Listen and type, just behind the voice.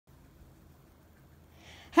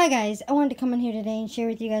Hi guys, I wanted to come in here today and share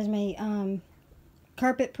with you guys my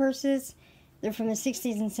carpet purses. They're from the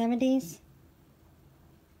 60s and 70s.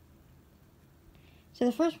 So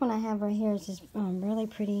the first one I have right here is this really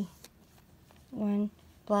pretty one,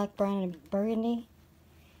 black, brown, and burgundy.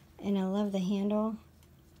 And I love the handle.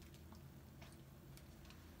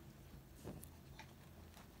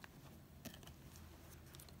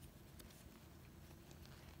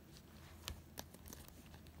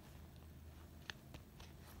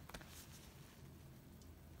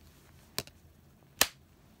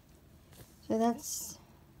 So that's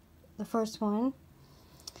the first one.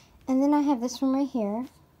 And then I have this one right here.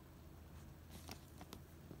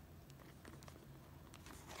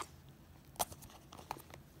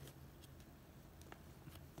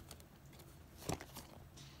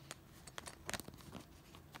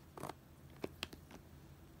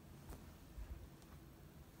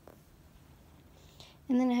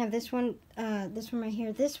 And then I have this one right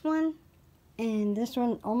here. This one and this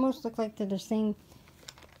one almost look like they're the same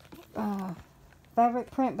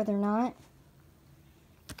fabric print, but they're not.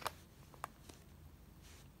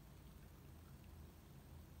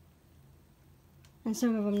 And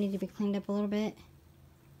some of them need to be cleaned up a little bit.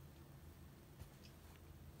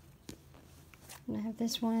 And I have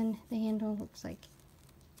this one. The handle looks like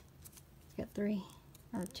it's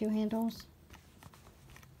got two handles.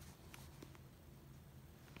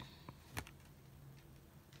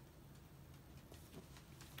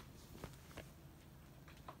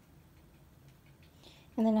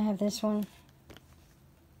 And then I have this one.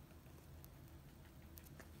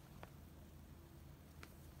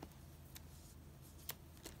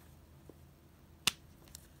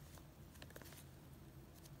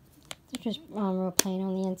 It's just real plain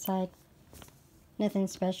on the inside. Nothing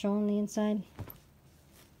special on the inside.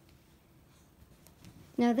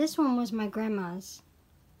 Now this one was my grandma's.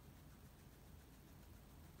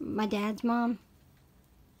 My dad's mom.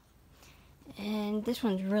 And this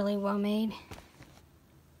one's really well made.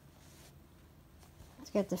 It's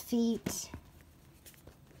got the feet.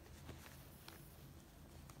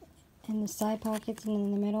 And the side pockets and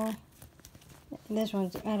in the middle. This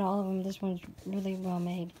one's, out of all of them, this one's really well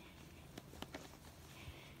made.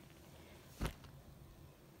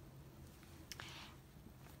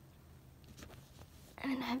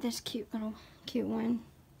 And I have this cute one.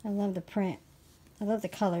 I love the print. I love the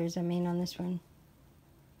colors, on this one.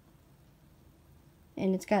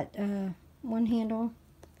 And it's got one handle.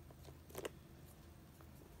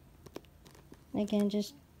 Again,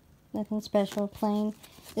 just nothing special, plain.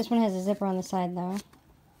 This one has a zipper on the side though.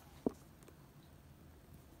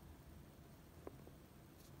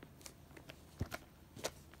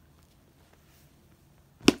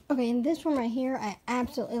 Okay, and this one right here, I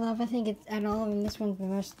absolutely love. I think it's, out of all of them, this one's the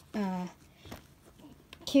most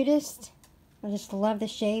cutest. I just love the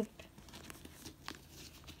shape.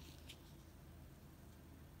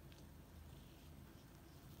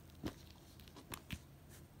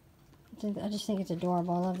 I just think it's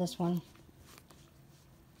adorable. I love this one.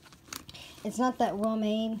 It's not that well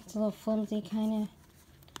made. It's a little flimsy, kind of.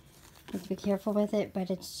 Have to be careful with it,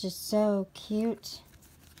 but it's just so cute.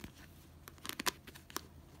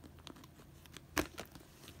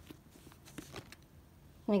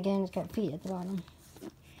 And again, it's got feet at the bottom.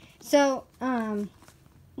 So,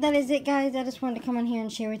 that is it, guys. I just wanted to come on here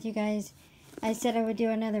and share with you guys. I said I would do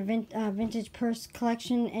another vintage purse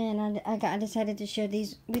collection, and I decided to share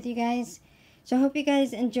these with you guys. So I hope you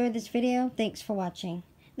guys enjoyed this video. Thanks for watching.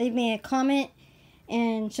 Leave me a comment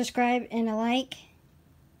and subscribe and a like.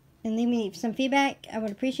 And leave me some feedback. I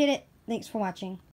would appreciate it. Thanks for watching.